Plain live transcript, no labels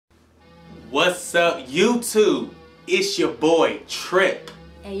What's up, YouTube? It's your boy Trip.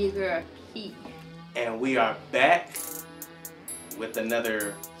 And your girl Key. And we are back with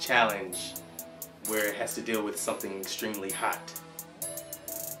another challenge where it has to deal with something extremely hot.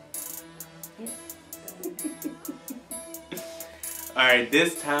 Alright,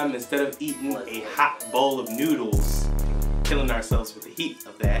 this time instead of eating a hot bowl of noodles, killing ourselves with the heat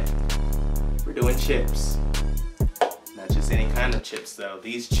of that, we're doing chips. Not just any kind of chips though.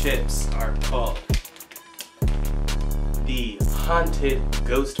 These chips are called the Haunted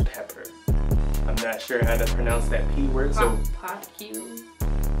Ghost Pepper. I'm not sure how to pronounce that P word, so PAQUI.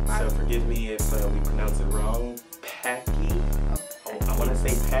 So forgive me if we pronounce it wrong. PAQUI. Oh, I want to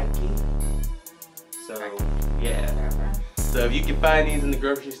say PAQUI. So yeah. So if you can find these in the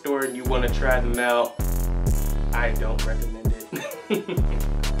grocery store and you want to try them out, I don't recommend it.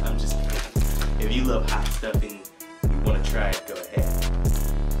 I'm just kidding. If you love hot stuff and you want to try it, go ahead.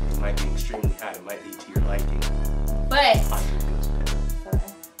 It might be extremely hot. It might be to your liking. But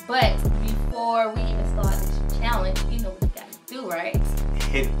before we even start this challenge, you know what you gotta do, right?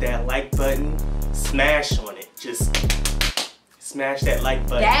 Hit that like button. Smash on it. Just smash that like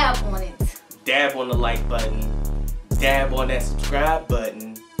button. Dab on it. Dab on the like button. Dab on that subscribe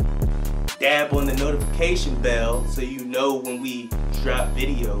button. Dab on the notification bell so you know when we drop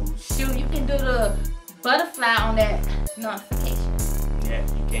videos. Shoot, you can do the butterfly on that notification. Yeah,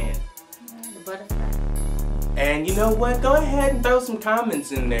 you can. The butterfly. And you know what? Go ahead and throw some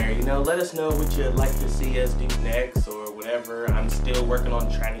comments in there. You know, let us know what you'd like to see us do next or whatever. I'm still working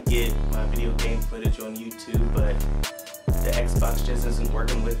on trying to get my video game footage on YouTube, but the Xbox just isn't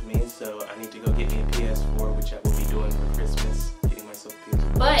working with me, so I need to go get me a PS4, which I will be doing for Christmas. Getting myself a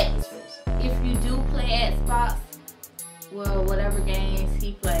PS4 but for Christmas. If you do play Xbox, well, whatever games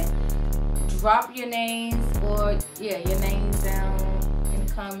he play, drop your names or your names down in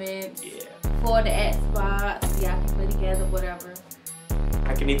the comments. Yeah. For the Xbox, y'all can play together, whatever.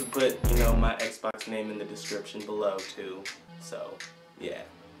 I can even put, you know, my Xbox name in the description below too. So, yeah.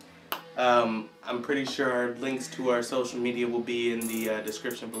 I'm pretty sure our links to our social media will be in the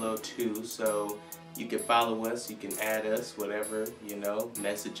description below too. So you can follow us, you can add us, whatever, you know.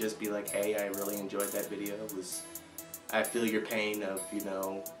 Message us, be like, hey, I really enjoyed that video. I feel your pain of, you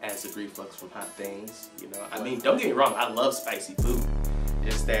know, acid reflux from hot things. You know, I mean, don't get me wrong, I love spicy food.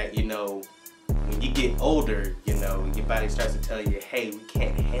 Just that, you know, when you get older, you know, your body starts to tell you, hey, we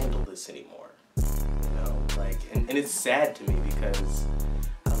can't handle this anymore. You know, like, and it's sad to me because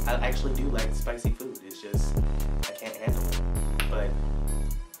I actually do like spicy food. It's just, I can't handle it. But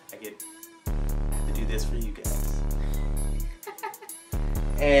I have to do this for you guys.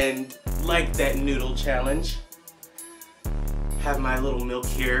 And like that noodle challenge, have my little milk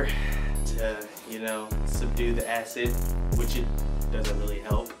here to, you know, subdue the acid, which it doesn't really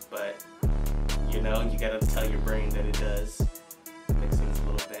help, but you know, you gotta tell your brain that it does. It makes things a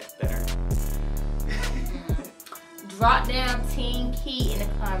little bit better. Drop down Team Key in the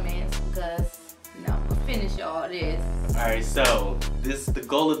comments because, you know, we'll finish all this. Alright, so the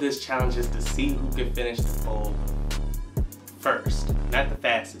goal of this challenge is to see who can finish the bowl first. Not the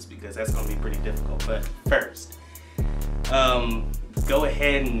fastest because that's gonna be pretty difficult, but first. Go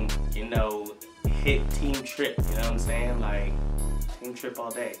ahead and, you know, hit Team Trip, you know what I'm saying? Like, Team Trip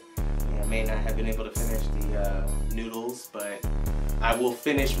all day. I may not have been able to finish the noodles, but I will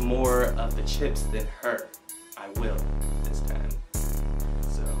finish more of the chips than her. I will this time.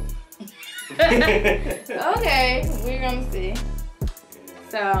 So. Okay, we're gonna see. Yeah.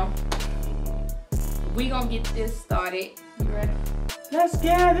 So, we gonna get this started. You ready? Let's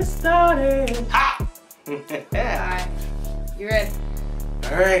get it started. Ha! Alright, you ready?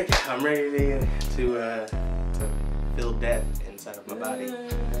 Alright, I'm ready to feel death inside of my body.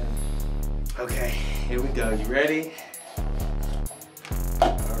 Okay, here we go. You ready?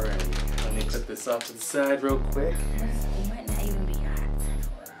 Alright, let me put this off to the side real quick. It might not even be hot.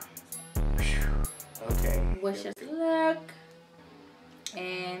 Okay. Wish us luck.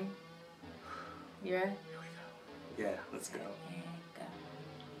 And you ready? Here we go. Yeah, let's go. And go.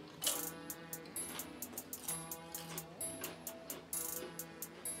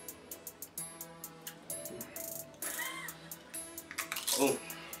 Oh.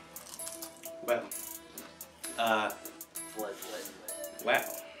 Well. Wow.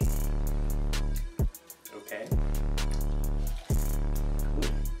 Okay. Cool.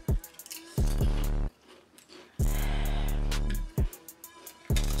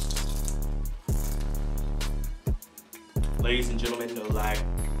 Ladies and gentlemen, no lie.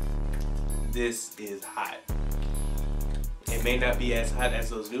 This is hot. It may not be as hot as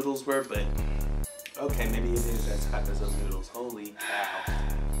those noodles were, but okay, maybe it is as hot as those noodles. Holy cow.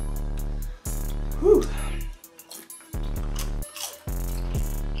 Whew.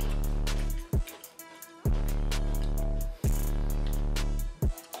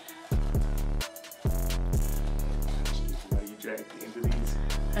 Why you drag me into these?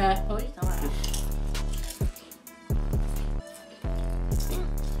 What are you talking about?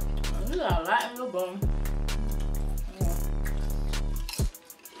 You got a lot in your bone.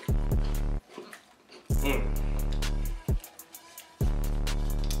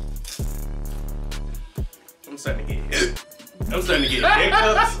 I'm starting to get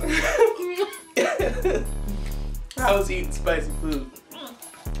hiccups. How is eating spicy food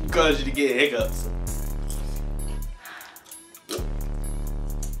cause you to get hiccups?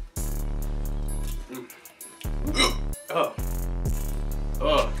 Oh.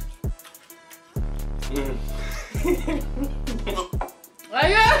 Oh.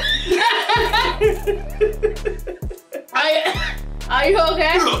 Are you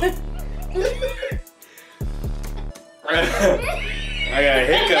okay? I got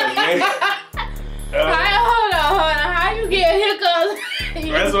hiccups, man. Hold on. How you get hiccups?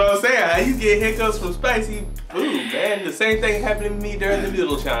 That's what I was saying. How you get hiccups from spicy food, man? The same thing happened to me during the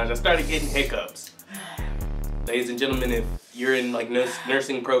noodle challenge. I started getting hiccups. Ladies and gentlemen, if you're in like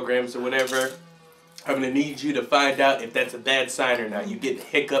nursing programs or whatever, I'm gonna need you to find out if that's a bad sign or not. You get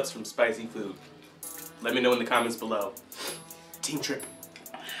hiccups from spicy food. Let me know in the comments below. Team Trip.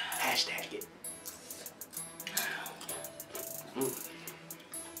 Hashtag it.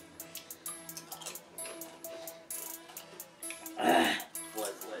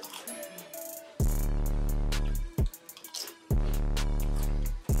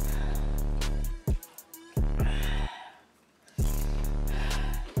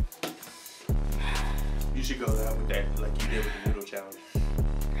 You should go out with that like you did with the noodle challenge.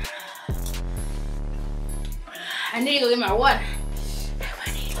 I need to go get my water.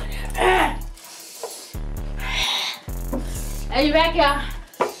 Are you back, y'all?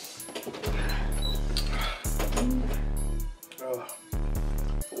 Oh.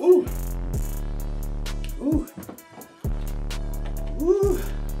 Ooh. Ooh. Ooh.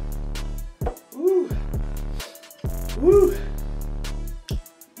 Ooh. Ooh.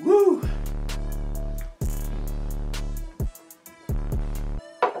 Woo.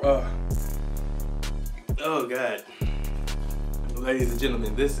 Oh God. Ladies and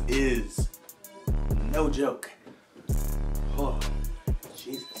gentlemen, this is no joke. Oh,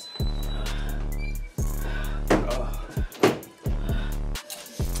 Jesus. Oh.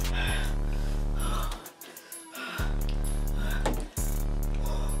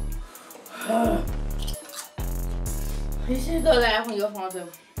 You should go laugh on your phone too.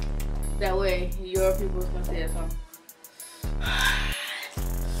 That way your people can see it.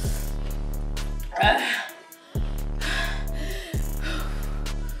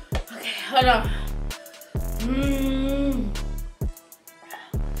 Okay, hold on.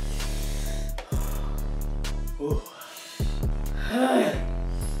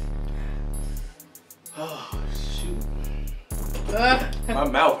 Oh, shoot. My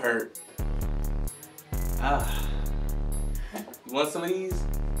mouth hurt. You want some of these?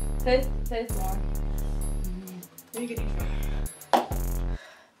 Taste one. Where you get these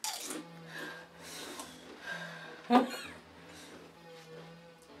from?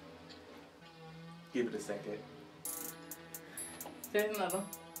 Give it a second. There's another.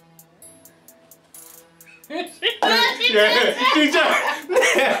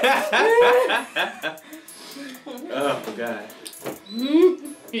 Oh God.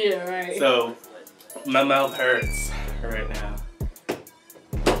 Yeah, right. So my mouth hurts right now.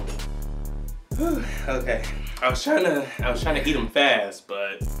 Okay. I was trying to eat them fast,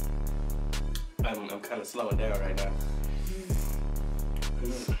 but I'm kind of slowing down right now.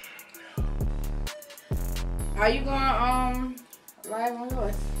 Are you gonna live on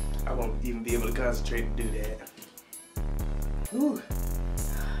yours? I won't even be able to concentrate to do that. Whew.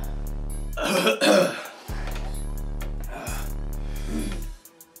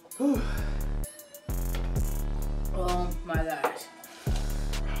 Oh my gosh.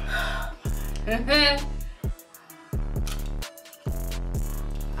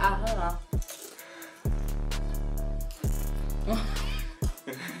 Hold on.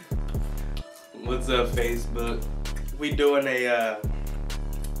 What's up, Facebook? We doing a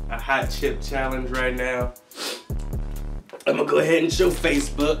hot chip challenge right now. I'm gonna go ahead and show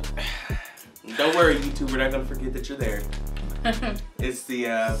Facebook. Don't worry, YouTube, we're not gonna forget that you're there. It's the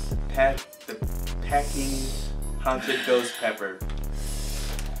PAQUI haunted ghost pepper.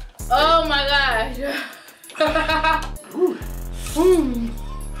 Oh my gosh.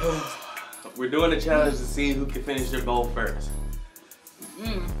 We're doing a challenge to see who can finish their bowl first.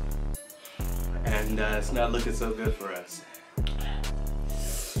 And and it's not looking so good for us.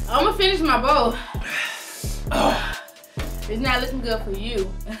 I'm gonna finish my bowl. It's not looking good for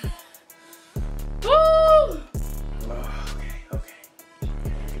you. Woo! Oh, okay.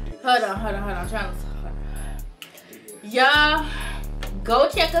 Hold on. Y'all, go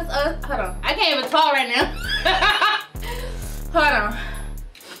check us out. Hold on. I can't even talk right now. Hold on.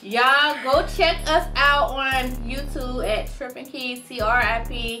 Y'all, go check us out on YouTube at Trippin' Keys,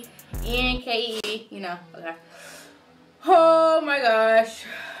 TRIPNKE. You know, okay. Oh my gosh.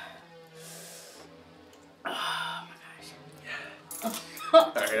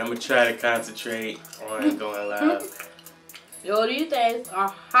 Alright, I'm gonna try to concentrate on going loud. Yo, these things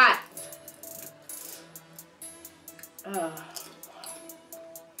are hot.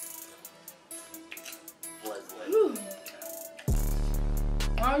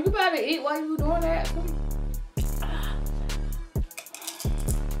 Oh, you better eat while you doing that.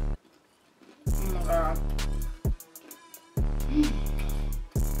 Oh my God.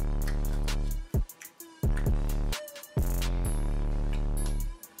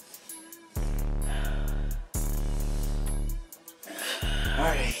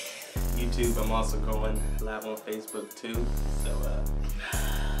 Alright, YouTube, I'm also going live on Facebook too, so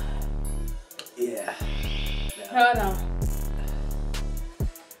yeah. Hold on.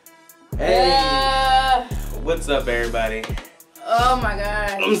 Hey, what's up everybody? Oh my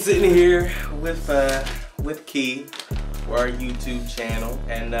God. I'm sitting here with Key for our YouTube channel,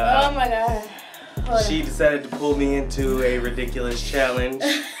 and oh my God. she decided to pull me into a ridiculous challenge.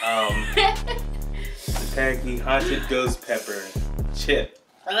 The PAQUI Haunted Ghost Pepper Chip.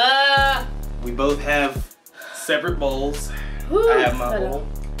 We both have separate bowls. I have my bowl.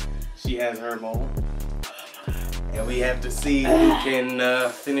 She has her bowl. And we have to see who can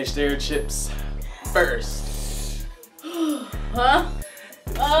finish their chips first. Huh?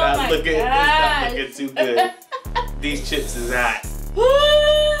 It's not looking too good. These chips is hot.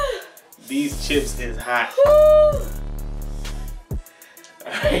 These chips is hot.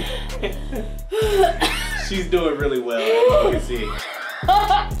 She's doing really well, as you can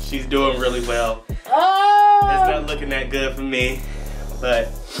see. She's doing really well. It's not looking that good for me, but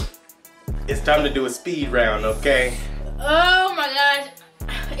it's time to do a speed round, okay? Oh my gosh.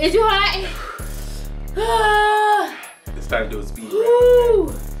 Is you hot? It's time to do a speed round,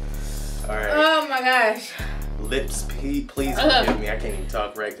 okay? Alright. Oh my gosh. Lips, please forgive me. I can't even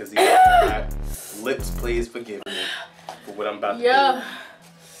talk right because he's hot. Lips, please forgive me for what I'm about to do.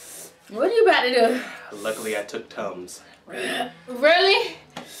 What are you about to do? Luckily, I took Tums. Really?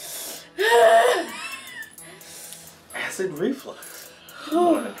 Acid reflux. Come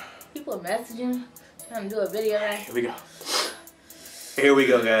on. People are messaging, trying to do a video. Here we go. Here we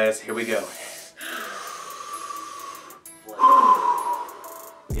go, guys. Here we go.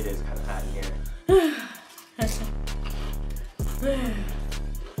 It is kind of hot in here.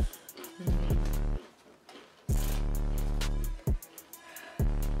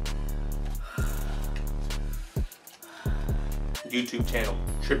 YouTube channel,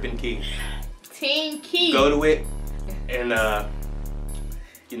 Trippin' Key. Team Key. Go to it, and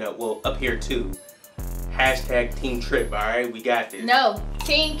you know, well, up here too. Hashtag Team Trip. All right, we got this. No,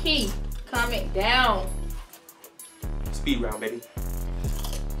 Team Key. Comment down. Speed round, baby.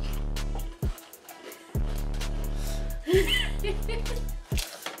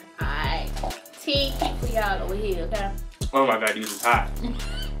 Alright, Team Key for y'all over here, okay? Oh my God, these is hot.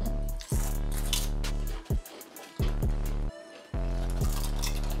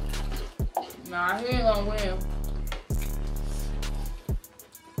 Nah, he ain't gonna win.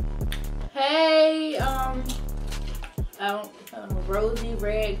 Hey, I don't know, Rosie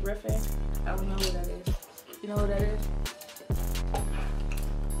Red Griffin. I don't know who that is. You know who that is?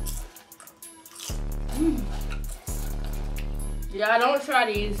 Y'all don't try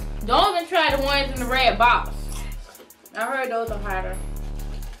these. Don't even try the ones in the red box. I heard those are hotter.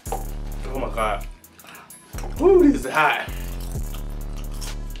 Oh my God. Ooh, this is hot.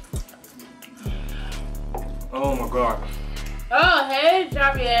 Oh my God. Oh, hey,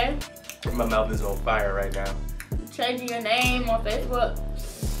 Javier. My mouth is on fire right now. Changing your name on Facebook.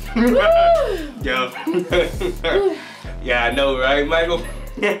 Yo. Yeah, I know, right, Michael?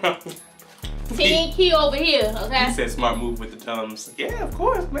 Team Key over here, okay? He said smart move with the Tums. Yeah, of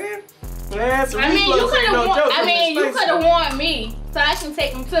course, man. Yeah, I mean, you could have warned me, so I can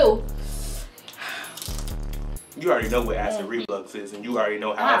take them too. You already know what acid reflux is, and you already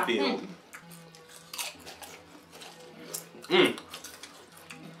know how I feel.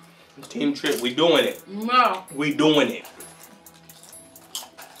 Team Trip, we doing it. No. We doing it.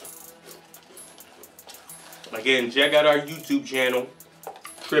 Again, check out our YouTube channel,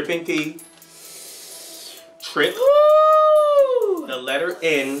 Trippin' Key. Trip. The letter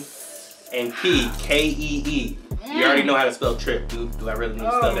N and key, K-E-E. You already know how to spell trip, dude. Do I really need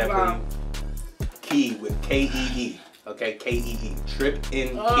to spell that for you? Key with K-E-E. Okay, K-E-E. Trip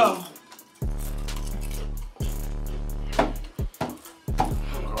in key.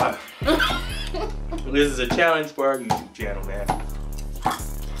 This is a challenge for our YouTube channel, man.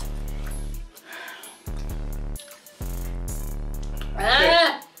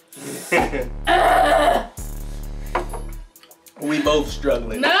 We both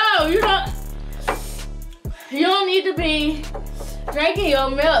struggling. No, you don't. You don't need to be drinking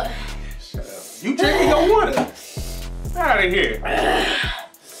your milk. Shut up. You drinking your water. Get out of here.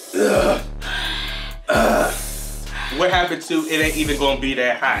 What happened to it ain't even gonna be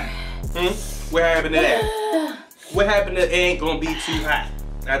that hot? What happened to that? What happened to it ain't gonna be too hot?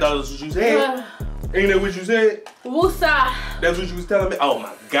 I thought that's what you said. Ain't that what you said? Woosah. That's what you was telling me? Oh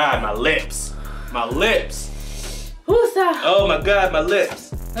my God, my lips. My lips. Woosah. Oh my God, my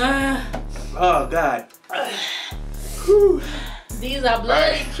lips. Oh God. These are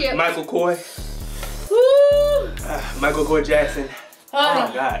bloody chips. Michael Coy. Woo. Michael Coy Jackson.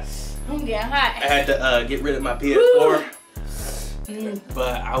 Oh God. I'm getting hot. I had to get rid of my PS4.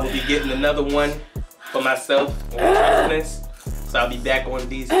 But I will be getting another one for myself on Christmas. So I'll be back on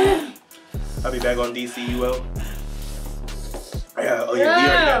DC. I'll be back on DCUO. Oh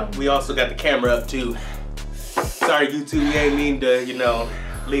yeah, we also got the camera up too. Sorry YouTube, we ain't mean to, you know,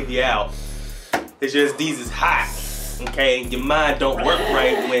 leave you out. It's just these is hot, okay? Your mind don't work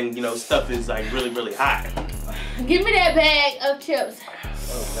right when, you know, stuff is like really, really hot. Give me that bag of chips.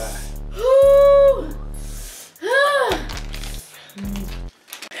 Oh God.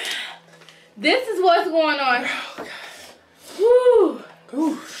 This is what's going on. Woo.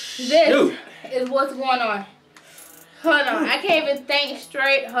 This is what's going on. Hold on, I can't even think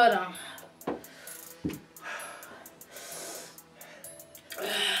straight. Hold on.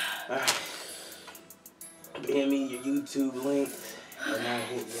 Give me your YouTube link. And I'll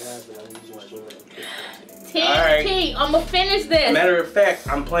hit you up and I'll use your 10P, I'ma finish this. Matter of fact,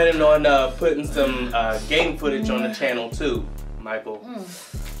 I'm planning on putting some game footage on the channel too, Michael.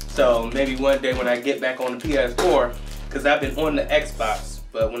 So maybe one day when I get back on the PS4, because I've been on the Xbox,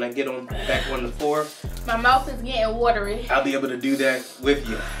 but when I get on back on the 4, my mouth is getting watery. I'll be able to do that with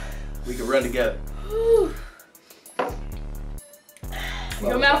you. We can run together.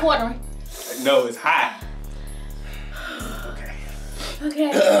 Your mouth watering? No, it's hot.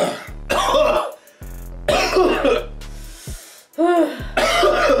 Okay. No,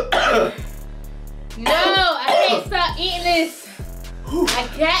 I can't stop eating this. I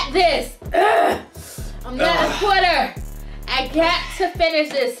got this. I'm not a quitter. I got to finish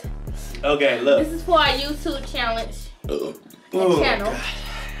this. Okay, look. This is for our YouTube challenge. Channel.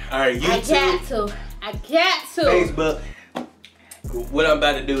 Alright, YouTube. I got to. Facebook. What I'm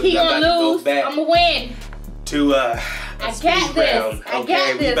about to do is I'm about to go back. I'm gonna win. To I got this. round. I Okay,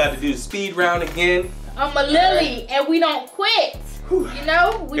 got we this. about to do the speed round again. I'm a Lily, and we don't quit. You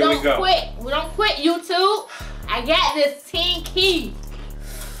know, we don't quit. We don't quit, YouTube. I got this 10 key.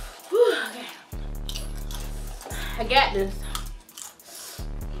 Okay. I got this.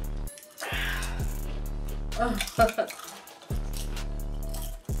 I'm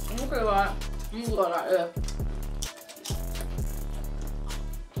gonna go like this.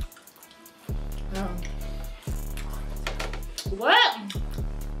 What?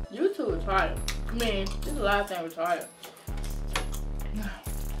 You two retarded. I mean, this is a lot of things retarded.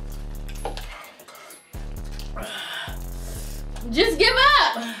 Just give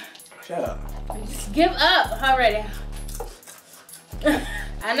up. Shut up. Just give up already.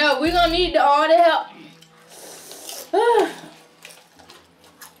 I know we're gonna need all the help.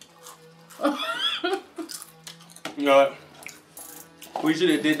 You know what? We should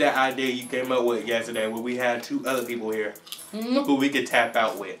have did that idea you came up with yesterday where we had 2 other people here who we could tap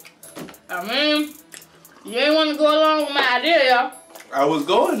out with. I mean, you ain't want to go along with my idea, y'all. I was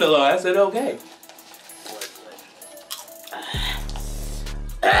going along. I said okay.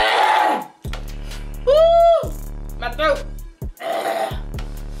 Woo! My throat.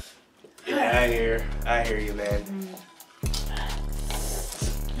 Yeah, I hear you, man.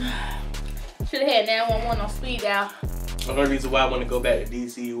 Should have had 911 on speed dial. The only reason why I want to go back to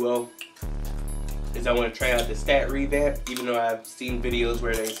DCUO is I want to try out the stat revamp, even though I've seen videos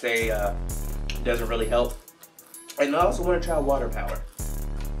where they say it doesn't really help. And I also want to try water power.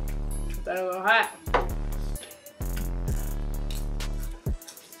 Thought it was hot.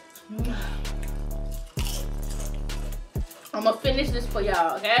 I'm gonna finish this for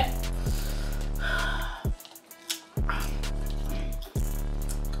y'all, okay?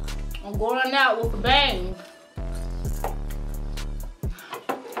 I'm going out with a bang.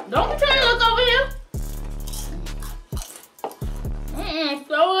 Don't be trying to look over here.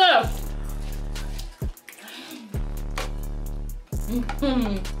 So well.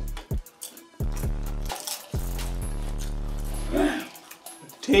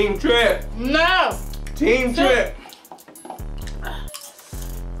 Team Trip. No. Team Trip.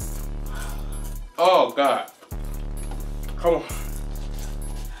 Oh God. Come on.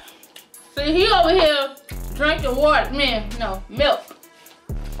 See, he over here drinking water. Man, no, milk.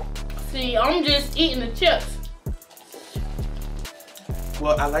 See, I'm just eating the chips.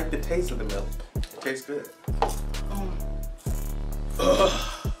 Well, I like the taste of the milk. It tastes good.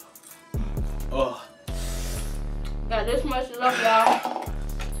 Oh. Got this much love, y'all.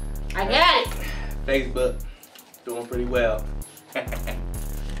 I got it. Facebook, doing pretty well.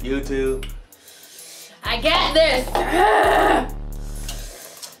 YouTube. I got this.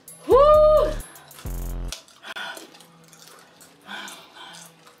 Woo.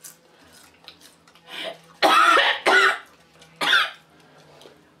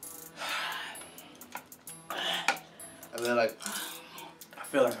 I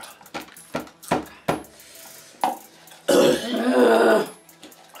feel like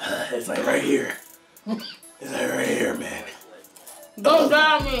it's like right here. It's like right here, man. Don't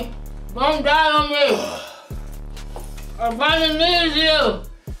die on me. Don't die on me. I'm gonna need you.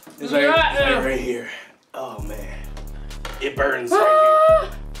 It's like right here. Oh man, it burns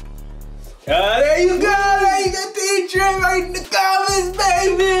right here. There you go. There you got the trip right in the comments,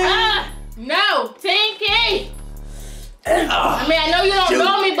 baby. No, Tinky. I mean, I know you don't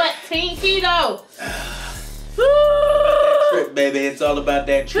know me, but Tinky though. That trip, baby. It's all about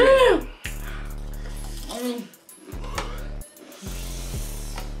that trip. Come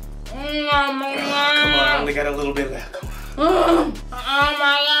on, I only got a little bit left. Come on. Oh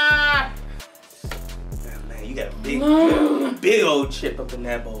my God. Oh, man, you got a big old chip up in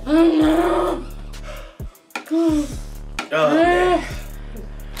that bowl. Oh man.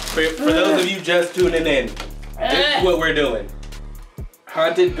 For those of you just tuning in, this is what we're doing.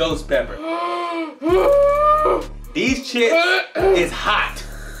 Haunted ghost pepper. These chips is hot.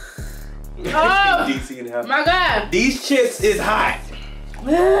 DC and my God. These chips is hot.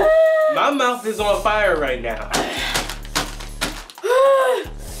 My mouth is on fire right now.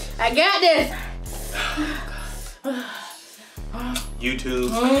 I got this.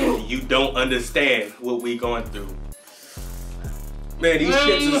 YouTube, you don't understand what we going through. Man, these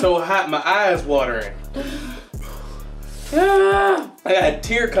chips are so hot, my eyes watering. I got a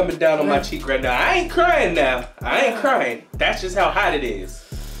tear coming down on my cheek right now. I ain't crying now. I ain't crying. That's just how hot it is.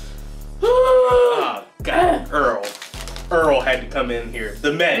 Oh, God. Earl had to come in here.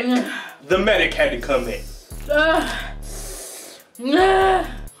 The medic. The medic had to come in.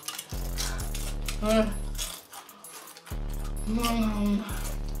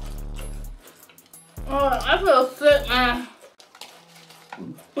 I feel sick, man.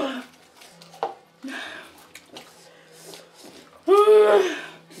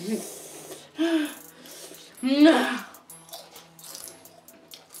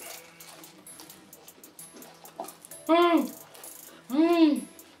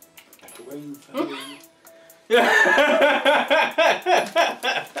 Where you from?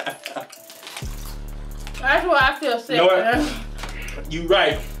 That's why I feel sick. You know what? You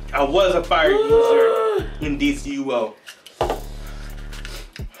right. I was a fire user in DCUO.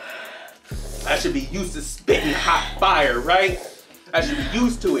 I should be used to spitting hot fire, right? I should be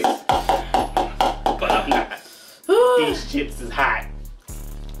used to it. But I'm not. These chips is hot.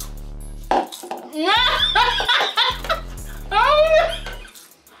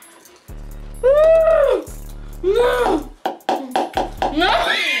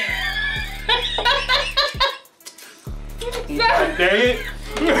 God dang it.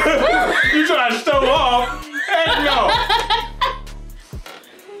 You trying to show off? Heck no.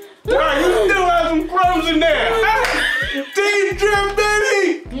 Right, you still have some crumbs in there. Team Trip,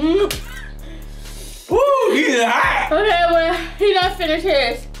 baby. Woo, he's hot. Okay, well, he done finished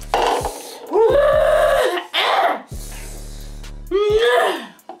his.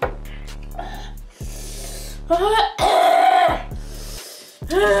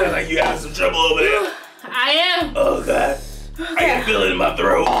 Sounds like you having some trouble over there. I am. Oh God, I can feel it in my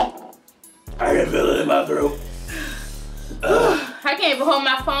throat. I can feel it in my throat. I can't even hold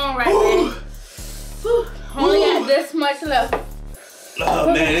my phone right now. Only got this much left.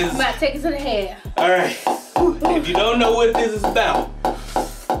 Oh man, I'm about to take it to the head. All right. If you don't know what this is about,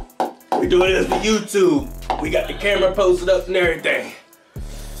 we're doing this for YouTube. We got the camera posted up and everything.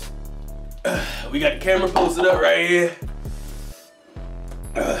 We got the camera posted up right here.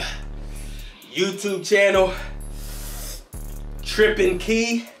 YouTube channel, Trippin'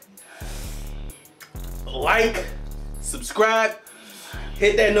 Key. like, subscribe,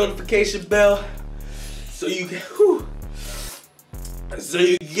 hit that notification bell so you can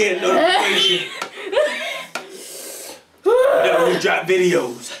get a notification that we drop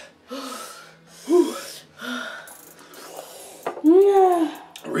videos.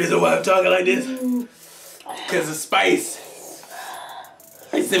 The reason why I'm talking like this, because the spice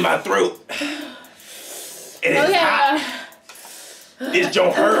is in my throat. And it's hot. This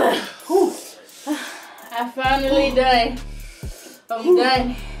don't hurt. I finally done. I'm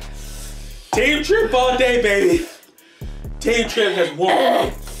done. Team Trip all day, baby. Team Trip has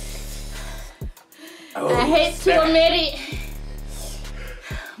won. Oh, I hate to admit it,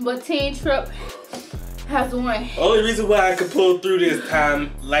 but Team Trip has won. Only reason why I could pull through this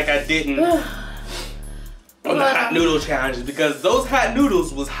time like I didn't on the hot noodle challenge is because those hot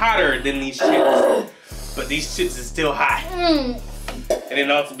noodles was hotter than these chips. But these chips is still hot. And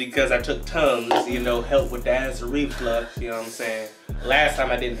then also because I took Tums, you know, help with the acid reflux, you know what I'm saying? Last time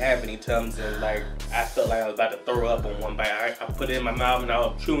I didn't have any Tums and like I felt like I was about to throw up on one bite. I put it in my mouth and I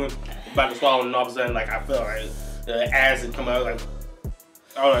was chewing, about to swallow, and all of a sudden like I felt like the acid come out, like,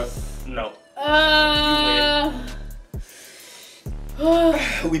 oh no.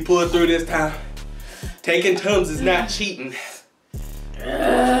 We pulled through this time. Taking Tums is not cheating.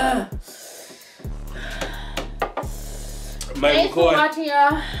 Thanks for watching,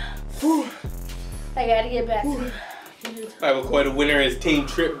 y'all. I gotta get back to you. My record the winner is Team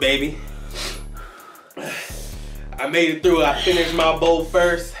Trip, baby. I made it through. I finished my bowl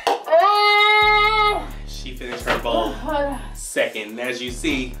first. She finished her bowl second. As you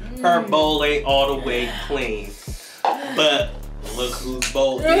see, her bowl ain't all the way clean. But look whose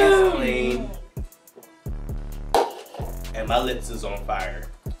bowl is clean. And my lips is on fire.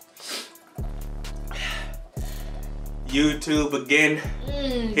 YouTube again,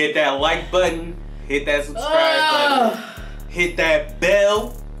 hit that like button, hit that subscribe button, hit that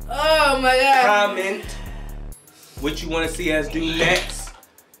bell. Oh my God. Comment what you want to see us do next.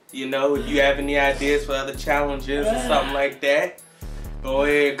 You know, if you have any ideas for other challenges or something like that, go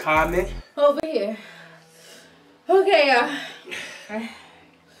ahead and comment. Over here. Okay, y'all.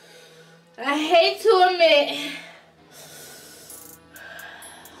 I hate to admit.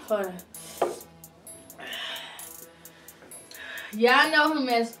 Hold on. Y'all know him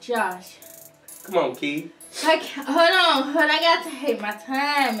as Josh. Come on, Key. Hold on, I got to take my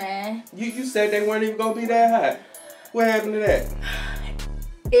time, man. You said they weren't even gonna be that hot. What happened to that?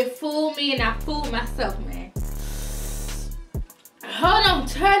 It fooled me and I fooled myself, man. Hold on,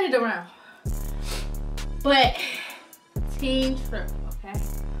 turn it around. But Team Trip, okay?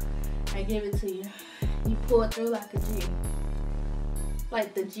 I give it to you. You pulled through like a G.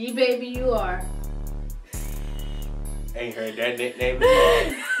 Like the G baby you are. Ain't heard that nickname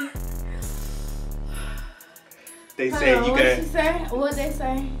before. They say you gotta. What she say? What they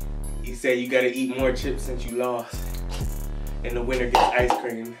say? He said you gotta eat more chips since you lost, and the winner gets ice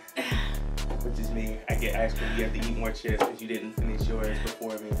cream. Which is me. I get ice cream. You have to eat more chips because you didn't finish yours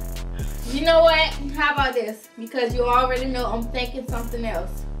before me. You know what? How about this? Because you already know I'm thinking something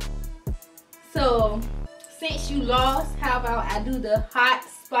else. So since you lost, how about I do the hot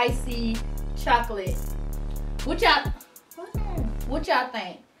spicy chocolate? What y'all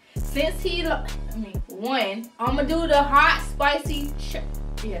think? Since he won, I'm gonna do the hot spicy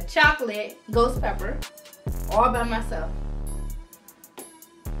chocolate ghost pepper all by myself.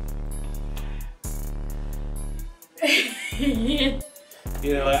 You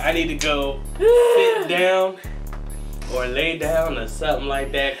know what? I need to go sit down or lay down or something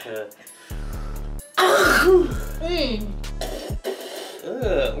like that. On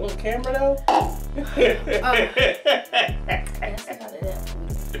camera though?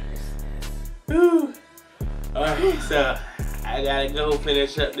 Alright, so I gotta go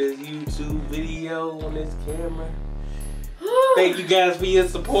finish up this YouTube video on this camera. Thank you guys for your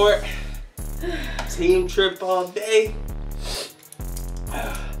support. Team Trip all day.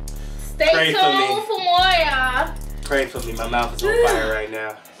 Stay tuned for more, y'all. Pray for me. My mouth is on fire right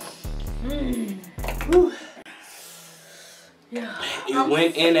now. It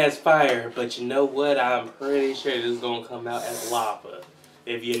went in as fire, but you know what? I'm pretty sure this is gonna come out as lava.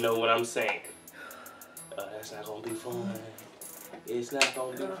 If you know what I'm saying. That's not gonna be fun. It's not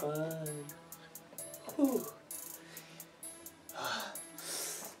gonna be fun. Whew.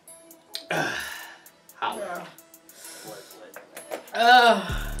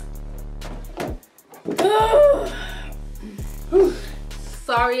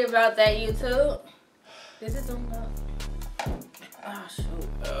 Sorry about that, YouTube. This is on up. Oh shoot.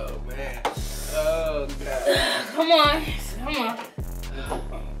 Oh man. Oh god. Come on.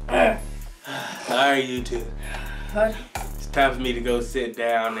 Alright. Alright, YouTube. It's time for me to go sit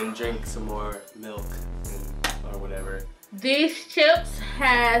down and drink some more milk or whatever. These chips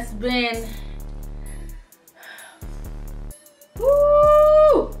has been...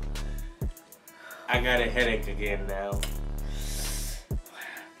 Woo! I got a headache again now.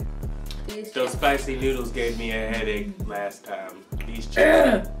 Those spicy noodles gave me a headache last time. These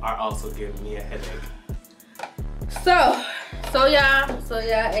chips are also giving me a headache. So y'all,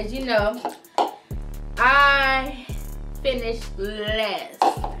 as you know, I finished last.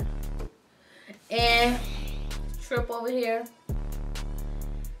 And Trip over here,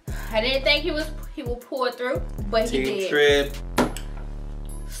 I didn't think he would pull it through, but he did. Trip.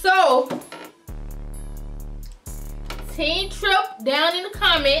 So, Team Trip down in the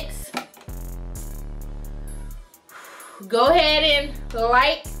comments, go ahead and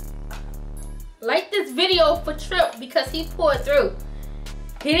like this video for Trip because he pulled through.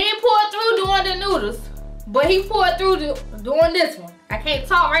 He didn't pull through doing the noodles, but he pulled through doing this one. I can't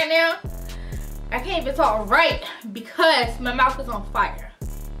talk right now. I can't even talk right because my mouth is on fire.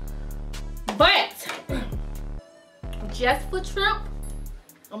 But just for Trip,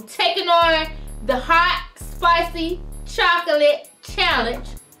 I'm taking on the hot, spicy chocolate challenge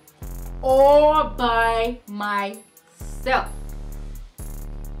all by myself.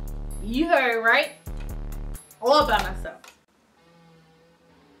 You heard right? All by myself.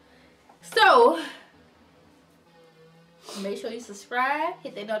 So, make sure you subscribe,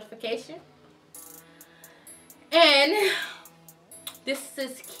 hit that notification. And this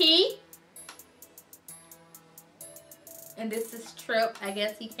is Key. And this is Trip. I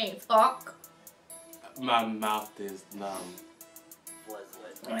guess he can't talk. My mouth is numb.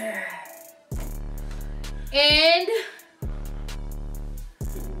 And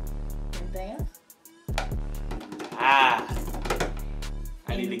anything else?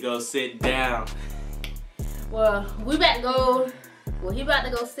 I need to go sit down. Well, we about to go. Well, he about to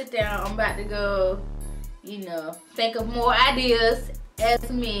go sit down. I'm about to go, you know, think of more ideas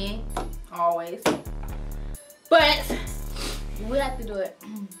as me, always. But we have to do it.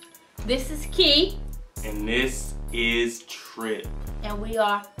 This is Key. And this is Trip. And we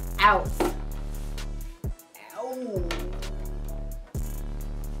are out. Ow.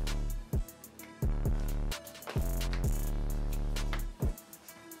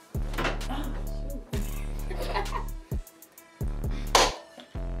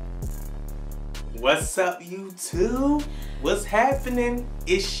 What's up, YouTube? What's happening?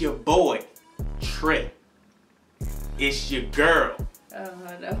 It's your boy, Trip. It's your girl.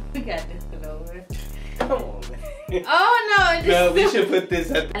 Oh no, we got this one over. Come on, man. Oh no! No, we should put this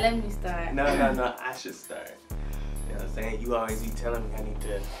at the... Let me start. No, I should start. You know what I'm saying? You always be telling me I need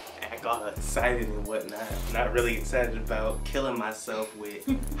to act all excited and whatnot. I'm not really excited about killing myself with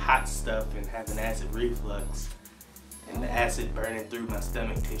hot stuff and having acid reflux. And the acid burning through my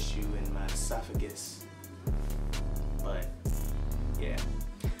stomach tissue and my esophagus. But, yeah.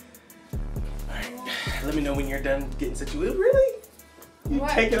 Alright, let me know when you're done getting situated. Really? You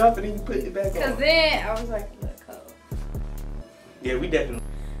What? take it off and then you put it back on. Cause then I was like, look cold. Yeah, we definitely.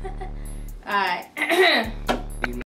 Alright.